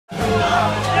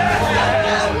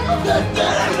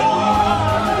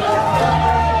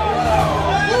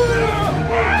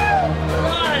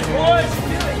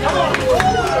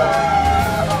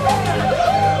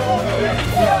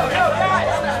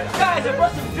Guys, I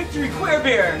brought some victory queer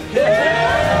beer.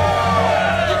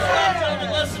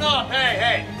 Gentlemen, listen up.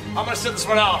 Hey, I'm gonna sit this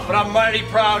one out, but I'm mighty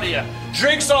proud of you.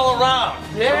 Drinks all around.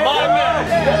 Yeah. For my men.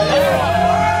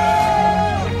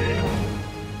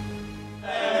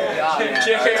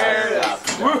 Cheers.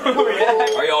 All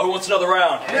right, y'all, who wants another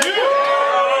round?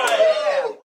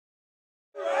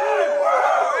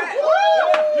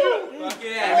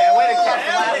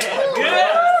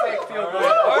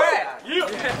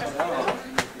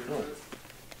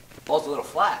 Ball's a little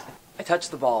flat. I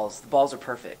touched the balls. The balls are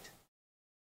perfect.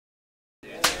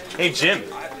 Hey Jim,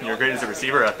 you're great as a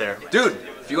receiver out there. Dude,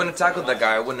 if you wouldn't have tackled that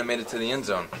guy, I wouldn't have made it to the end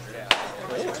zone.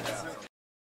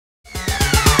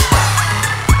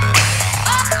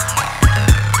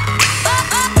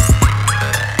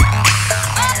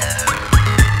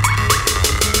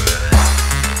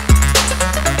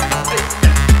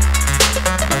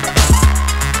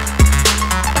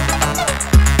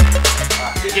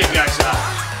 Good game, guys.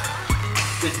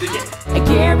 I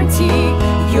guarantee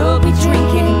you'll be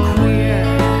drinking queer.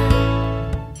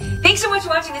 Thanks so much for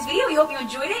watching this video. We hope you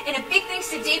enjoyed it. And a big thanks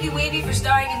to Davey Wavey for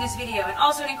starring in this video. And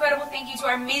also an incredible thank you to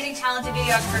our amazing talented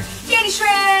videographer, Danny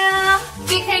Shram.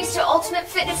 Big thanks to Ultimate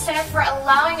Fitness Center for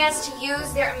allowing us to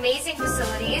use their amazing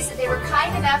facilities. They were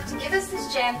kind enough to give us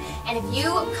this gym, and if you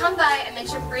come by and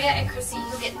mention BriaAndChrissy,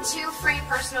 you'll get 2 free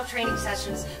personal training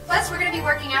sessions. Plus, we're going to be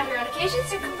working out here on occasion,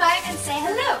 so come by and say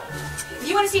hello. If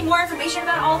you want to see more information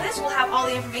about all this, we'll have all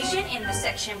the information in the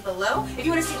section below. If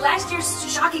you want to see last year's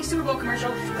shocking Super Bowl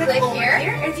commercial, click over here.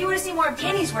 And if you want to see more of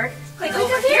Danny's work, click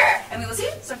over here. And we will see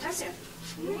you sometime soon.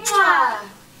 Mwah.